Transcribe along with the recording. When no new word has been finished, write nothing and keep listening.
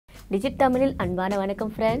Digit தமிழில் அன்பான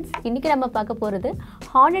வணக்கம் ஃப்ரெண்ட்ஸ். இன்றைக்கி நம்ம பார்க்க போகிறது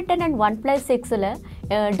Honor 10 and OnePlus 6ல்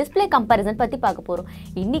display comparison பற்றி பார்க்க போகிறோம்.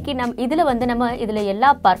 இன்றைக்கி இதில் எல்லா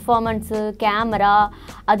பர்ஃபார்மன்ஸு, கேமரா,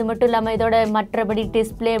 அது மட்டும் இல்லாமல் இதோட மற்றபடி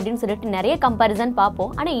டிஸ்பிளே அப்படின்னு சொல்லிட்டு நிறைய கம்பேரிசன்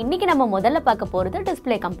பார்ப்போம். ஆனால் இன்றைக்கி நம்ம முதல்ல பார்க்க போகிறது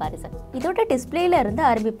டிஸ்பிளே கம்பேரிசன். இதோட டிஸ்பிளேல இருந்து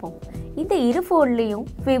ஆரம்பிப்போம். இந்த இரு ஃபோன்லேயும்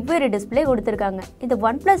வெவ்வேறு டிஸ்பிளே கொடுத்துருக்காங்க. இந்த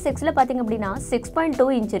OnePlus 6ல் பார்த்திங்க அப்படின்னா 6.2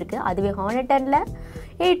 இன்ச் இருக்குது. அதுவே Honor 10ல்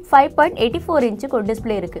 5.84 இன்ச்சு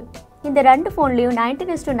டிஸ்பிளே இருக்குது. இந்த ரெண்டு ஃபோன்லேயும்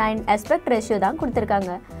 19:9 aspect ratio தான்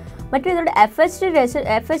கொடுத்துருக்காங்க. மற்றும் இதோட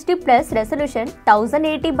FHD ப்ளஸ் ரெசல்யூஷன்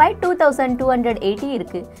 1080x2280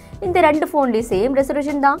 இருக்குது. இந்த ரெண்டு ஃபோன்லேயும் சேம்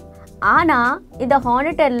ரெசல்யூஷன் தான். ஆனால் இந்த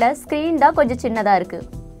Honor 10ல் ஸ்க்ரீன் தான் கொஞ்சம் சின்னதாக இருக்குது.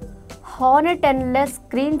 Honor 10ல்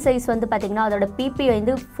ஸ்க்ரீன் சைஸ் வந்து பார்த்திங்கன்னா அதோட பிபி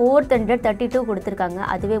வந்து 432 கொடுத்துருக்காங்க.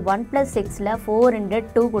 அதுவே OnePlus 6ல்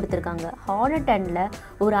 402 கொடுத்துருக்காங்க. Honor 10ல்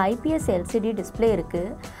ஒரு IPS LCD டிஸ்பிளே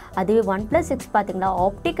இருக்குது. அதுவே OnePlus 6 பார்த்திங்கன்னா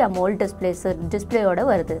ஆப்டிக் அமோல்ட் டிஸ்பிளேயோட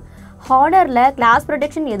வருது. Honorல கிளாஸ்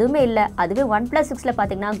ப்ரொடெக்ஷன் எதுவுமே இல்லை. அதுவே OnePlus 6ல்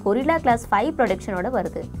பார்த்திங்கன்னா Gorilla Glass 5 ப்ரொடெக்ஷனோட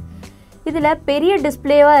வருது. இதில் பெரிய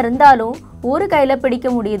டிஸ்பிளேவாக இருந்தாலும் ஒரு கையில் பிடிக்க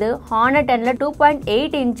முடியுது. Honor 10ல்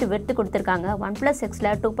 2.8 இன்ச் விர்த்து கொடுத்துருக்காங்க. OnePlus 6ல்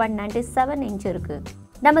 2.97 இன்ச் இருக்குது.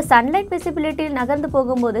 நம்ம சன்லைட் விசிபிலிட்டி நகர்ந்து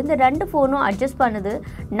போகும்போது இந்த ரெண்டு ஃபோனும் அட்ஜஸ்ட் பண்ணுது.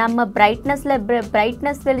 நம்ம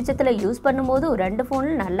பிரைட்னஸ் வெளிச்சத்தில் யூஸ் பண்ணும்போது ரெண்டு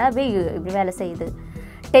ஃபோனும் நல்லாவே வேலை செய்யுது.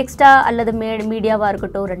 டெக்ஸ்டாக அல்லது மீடியாவாக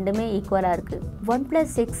இருக்கட்டும், ரெண்டுமே ஈக்குவலாக இருக்குது.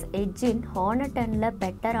 OnePlus 6 எட்ஜின் Honor 10ல்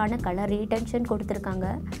பெட்டரான கலர் ரீடென்ஷன் கொடுத்துருக்காங்க.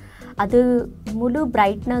 அது முழு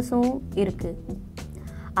பிரைட்னஸும் இருக்குது.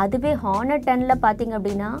 அதுவே Honor 10ல் பார்த்திங்க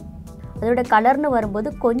அப்படின்னா அதோட கலர்னு வரும்போது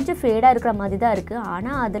கொஞ்சம் ஃபேடாக இருக்கிற மாதிரி தான் இருக்குது.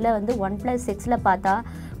 ஆனால் அதில் வந்து OnePlus 6ல் பார்த்தா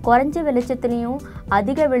குறைஞ்ச வெளிச்சத்துலேயும்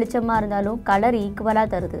அதிக வெளிச்சமாக இருந்தாலும் கலர் ஈக்குவலாக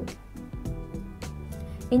தருது.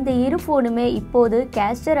 இந்த இரு ஃபோனுமே இப்போது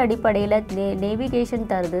கேஸ்டர் அடிப்படையில் நேவிகேஷன்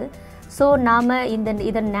தருது. ஸோ நாம்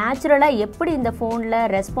இதை நேச்சுரலாக எப்படி இந்த ஃபோனில்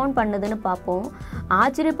ரெஸ்பாண்ட் பண்ணுதுன்னு பார்ப்போம்.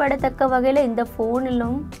 ஆச்சரியப்படத்தக்க வகையில் இந்த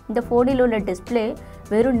ஃபோனில் உள்ள டிஸ்பிளே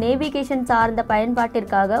வெறும் நேவிகேஷன் சார்ந்த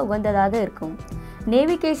பயன்பாட்டிற்காக உகந்ததாக இருக்கும்.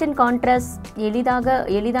 நேவிகேஷன் கான்ட்ராஸ்ட்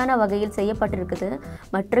எளிதான வகையில் செய்யப்பட்டிருக்குது.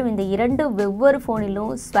 மற்றும் இந்த இரண்டு வெவ்வேறு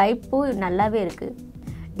ஃபோனிலும் ஸ்வைப்பு நல்லாவே இருக்குது.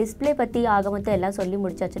 டிஸ்பிளே பற்றி ஆக மொத்தம் எல்லாம் சொல்லி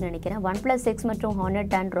முடிச்சாச்சுன்னு நினைக்கிறேன். OnePlus 6 மற்றும் Honor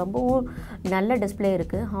 10 ரொம்பவும் நல்ல டிஸ்பிளே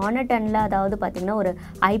இருக்குது. Honor 10ல் அதாவது பார்த்திங்கன்னா ஒரு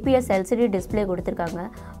IPS LCD டிஸ்பிளே கொடுத்துருக்காங்க.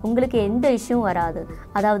 உங்களுக்கு எந்த இஷ்யூவும் வராது.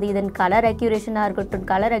 அதாவது இதன் கலர் அக்யூரேஷனாக இருக்கட்டும்,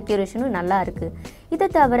 கலர் அக்யூரேஷனும் நல்லா இருக்குது. இதை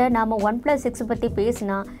தவிர நாம் OnePlus 6 பற்றி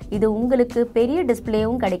பேசினா இது உங்களுக்கு பெரிய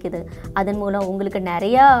டிஸ்பிளேவும் கிடைக்குது. அதன் மூலம் உங்களுக்கு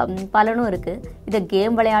நிறையா பலனும் இருக்குது. இதை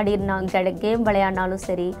கேம் விளையாடினாலும்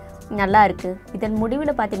சரி நல்லா இருக்குது. இதன்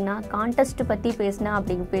முடிவில் பார்த்திங்கன்னா கான்டெஸ்ட் பற்றி பேசினா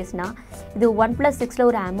இது OnePlus 6ல்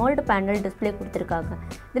ஒரு அமோல்டு பேனல் டிஸ்பிளே கொடுத்துருக்காங்க.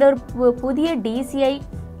 இதில் ஒரு புதிய DCI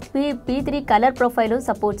P3 கலர் ப்ரொஃபைலும்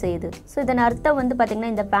சப்போர்ட் செய்யுது. ஸோ இதன் அர்த்தம் வந்து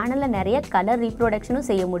பார்த்திங்கன்னா இந்த பேனலில் நிறைய கலர் ரீப்ரொடக்ஷனும்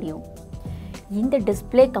செய்ய முடியும். இந்த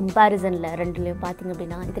டிஸ்பிளே கம்பேரிசனில் ரெண்டுலேயும் பார்த்திங்க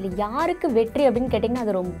அப்படின்னா இதில் யாருக்கு வெற்றி அப்படின்னு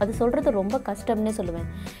கேட்டிங்கன்னா அது சொல்கிறது ரொம்ப கஷ்டம்னே சொல்லுவேன்.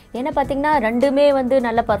 ஏன்னா பார்த்திங்கன்னா ரெண்டுமே வந்து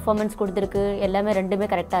நல்ல பர்ஃபார்மன்ஸ் கொடுத்துருக்கு. எல்லாமே ரெண்டுமே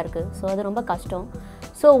கரெக்டாக இருக்குது. ஸோ அது ரொம்ப கஷ்டம்.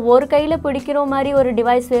 ஸோ ஒரு கையில் பிடிக்கிற மாதிரி ஒரு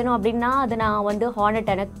டிவைஸ் வேணும் அப்படின்னா அது நான் வந்து Honor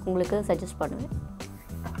 10 உங்களுக்கு சஜஸ்ட் பண்ணுவேன்.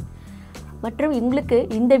 மற்றும்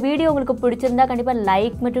இந்த வீடியோ உங்களுக்கு பிடிச்சிருந்தா கண்டிப்பாக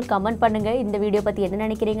லைக் மற்றும் கமெண்ட் பண்ணுங்கள். இந்த வீடியோ பற்றி என்ன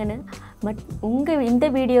நினைக்கிறீங்கன்னு. இந்த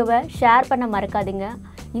வீடியோவை ஷேர் பண்ண மறக்காதீங்க.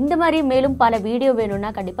 இந்த மாதிரி மேலும் பல வீடியோ வேணும்னா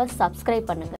கண்டிப்பாக சப்ஸ்கிரைப் பண்ணுங்கள்.